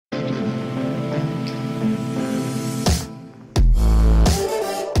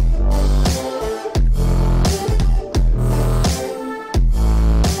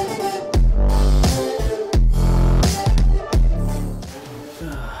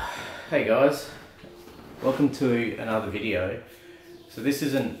Hey guys, welcome to another video. So this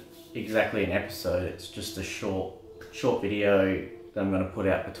isn't exactly an episode, it's just a short video that I'm going to put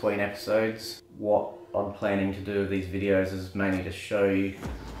out between episodes. What I'm planning to do with these videos is mainly to show you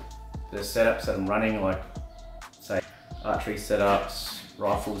the setups that I'm running, like say archery setups,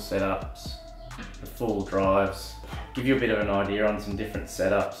 rifle setups, the full drives, give you a bit of an idea on some different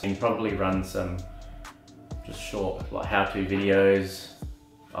setups, and probably run some just short like how-to videos.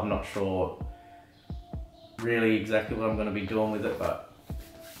 I'm not sure really exactly what I'm going to be doing with it, but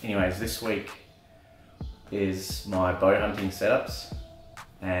anyways, this week is my bow hunting setups,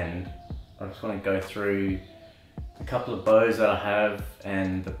 and I just want to go through a couple of bows that I have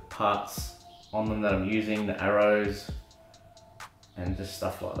and the parts on them that I'm using, the arrows and just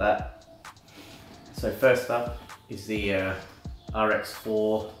stuff like that. So first up is the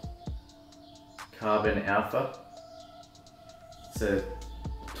RX4 Carbon Alpha. It's a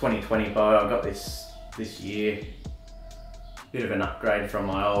 2020 bow. I got this year. Bit of an upgrade from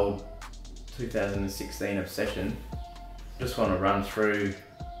my old 2016 Obsession. Just want to run through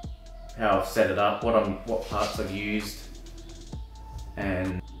how I've set it up, what parts I've used,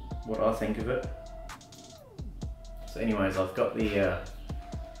 and what I think of it. So anyways, I've got the I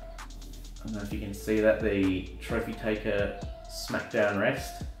don't know if you can see that, the Trophy Taker Smackdown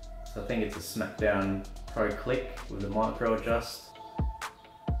rest. So I think it's a Smackdown Pro Click with a micro adjust.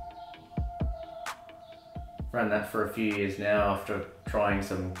 Run that for a few years now after trying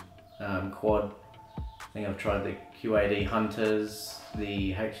some quad. I think I've tried the QAD Hunters,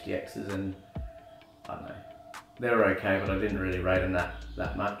 the HDXs, and I don't know, they were okay, but I didn't really rate them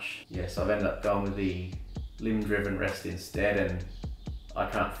that much. Yeah, so I've ended up going with the limb driven rest instead, and I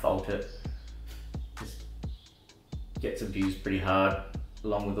can't fault it. Just gets abused pretty hard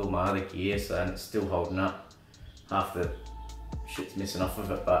along with all my other gear, so, and it's still holding up. Half the shit's missing off of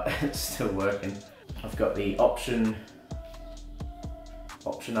it, but it's still working. I've got the option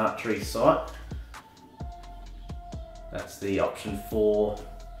archery sight. That's the option 4.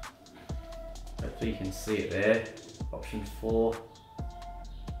 Hopefully you can see it there. Option 4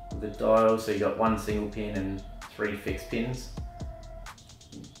 with the dial. So you got one single pin and 3 fixed pins.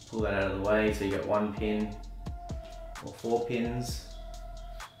 Pull that out of the way. So you got 1 pin or 4 pins.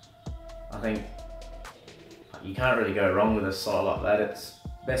 I think you can't really go wrong with a sight like that. It's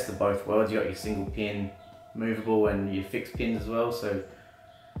best of both worlds. You got your single pin movable and your fixed pins as well. So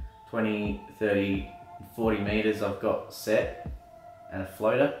 20, 30, 40 meters I've got set, and a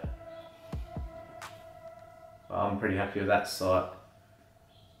floater. But I'm pretty happy with that sight.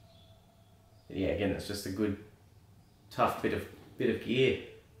 Yeah, again, it's just a good, tough bit of gear.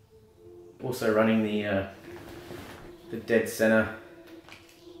 Also running the dead center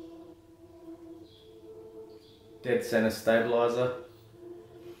stabilizer.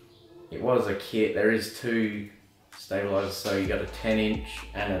 It was a kit. There is 2 stabilizers, so you got a 10-inch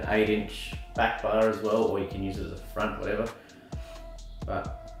and an 8-inch back bar as well, or you can use it as a front, whatever.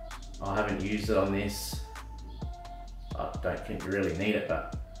 But I haven't used it on this. I don't think you really need it,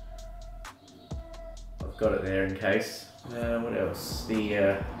 but I've got it there in case. What else?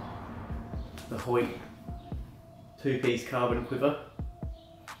 The Hoyt 2-piece carbon quiver.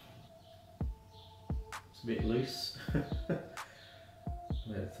 It's a bit loose.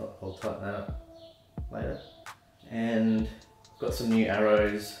 I'll tighten that up later. And I've got some new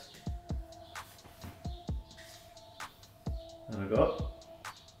arrows that I've got.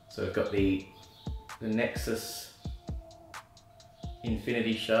 So I've got the Nexus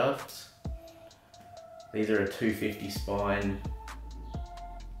Infinity shafts. These are a 250 spine,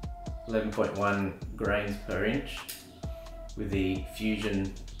 11.1 grains per inch with the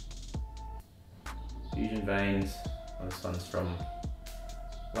fusion veins. Oh, this one's from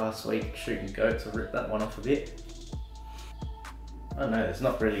last week shooting goats. I ripped that one off a bit. I don't know, there's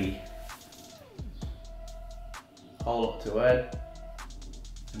not really a whole lot to add.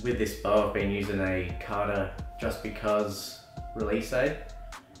 With this bow I've been using a Carter Just Because release aid,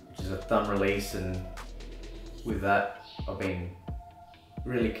 which is a thumb release, and with that I've been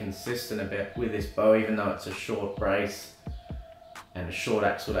really consistent about with this bow. Even though it's a short brace and a short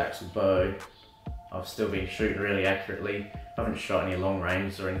axle to axle bow, I've still been shooting really accurately. I haven't shot any long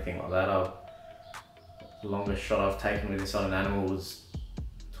range or anything like that. The longest shot I've taken with this on an animal was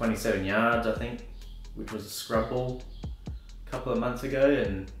 27 yards, I think, which was a scrub ball a couple of months ago,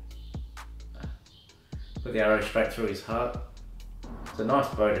 and put the arrow straight through his heart. It's a nice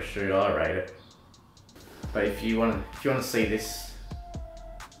bow to shoot, I rate it. But if you want to see this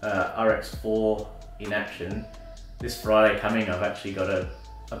RX4 in action, this Friday coming I've actually got a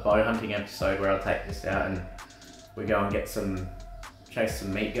bow hunting episode where I'll take this out and we go and get some chase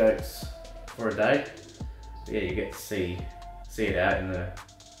some meat goats for a day. But yeah, you get to see it out in the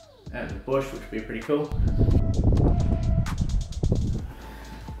bush, which would be pretty cool.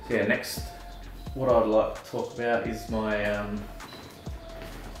 So yeah, next, what I'd like to talk about is my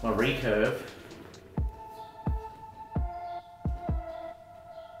my recurve.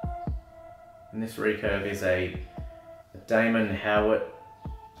 And this recurve is a Damon Howatt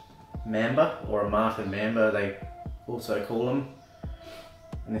Mamba, or a Martin Mamba they also call them.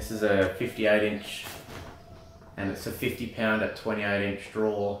 And this is a 58-inch, and it's a 50-pound at 28-inch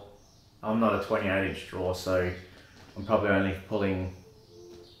draw. I'm not a 28-inch draw, so I'm probably only pulling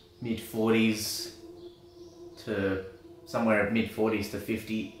mid-40s to somewhere mid-40s to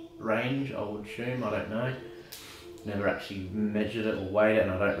 50 range, I would assume. I don't know. Never actually measured it or weighed it,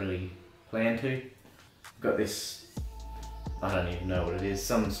 and I don't really plan to. I've got this, I don't even know what it is,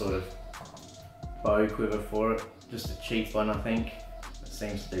 some sort of bow quiver for it. Just a cheap one, I think. It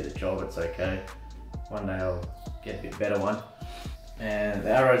seems to do the job, it's okay. One day I'll get a bit better one. And the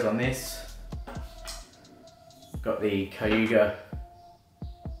arrows on this, got the Cayuga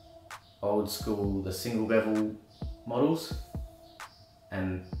old school, the single bevel models,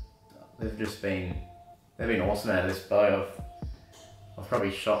 and they've been awesome out of this bow. I've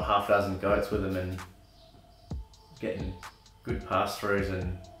probably shot half a dozen goats with them and getting good pass throughs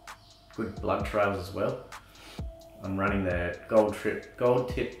and good blood trails as well. I'm running the gold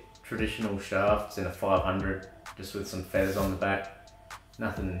tip traditional shafts in a 500, just with some feathers on the back.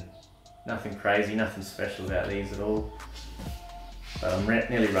 Nothing crazy, nothing special about these at all. But I'm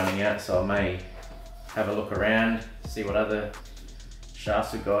nearly running out, so I may have a look around, see what other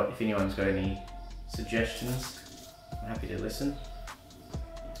shafts we've got. If anyone's got any suggestions, I'm happy to listen.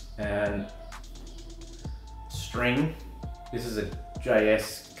 And string, this is a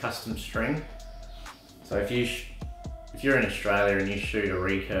JS custom string. So if you're in Australia and you shoot a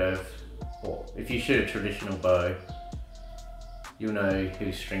recurve, or if you shoot a traditional bow, you'll know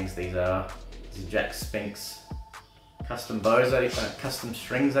whose strings these are. These are Jack Spink's custom bows custom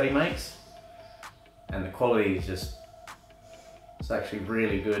strings that he makes, and the quality is just, it's actually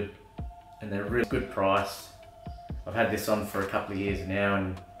really good, and they're really good priced. I've had this on for a couple of years now,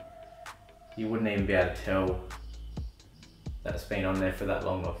 and you wouldn't even be able to tell that it's been on there for that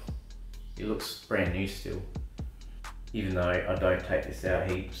long. It looks brand new still, even though I don't take this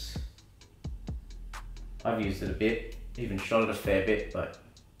out heaps. I've used it a bit, even shot it a fair bit, but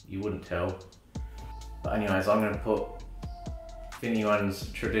you wouldn't tell. But anyways, I'm going to put, if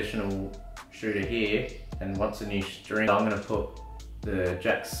anyone's traditional shooter here and wants a new string, I'm going to put the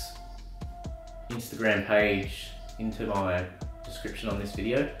Jack's Instagram page into my description on this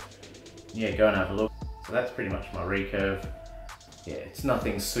video. Yeah, go and have a look. So that's pretty much my recurve. Yeah, it's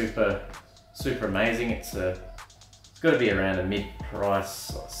nothing super amazing. It's got to be around a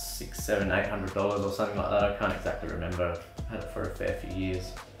mid-price, like $600, $700, $800 or something like that. I can't exactly remember. I've had it for a fair few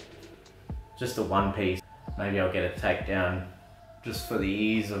years. Just a one piece. Maybe I'll get a takedown just for the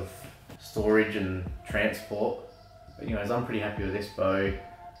ease of storage and transport. But anyways, I'm pretty happy with this bow.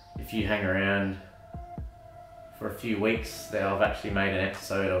 If you hang around for a few weeks, then I've actually made an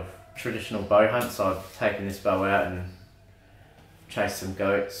episode of traditional bow hunts. I've taken this bow out and chased some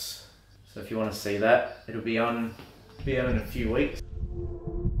goats. So if you want to see that, it'll be on in a few weeks.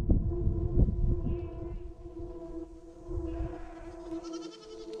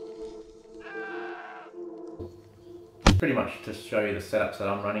 Pretty much to show you the setups that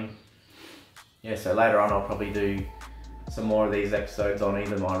I'm running. Yeah, so later on I'll probably do some more of these episodes on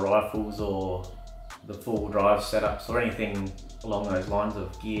either my rifles or the full drive setups, or anything along those lines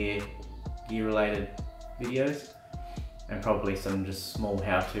of gear related videos, and probably some just small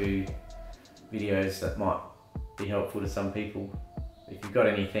how-to videos that might be helpful to some people. If you've got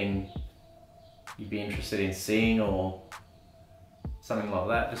anything you'd be interested in seeing or something like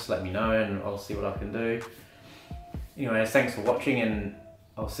that, just let me know and I'll see what I can do. Anyways, thanks for watching, and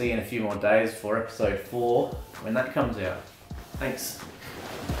I'll see you in a few more days for episode 4 when that comes out. Thanks.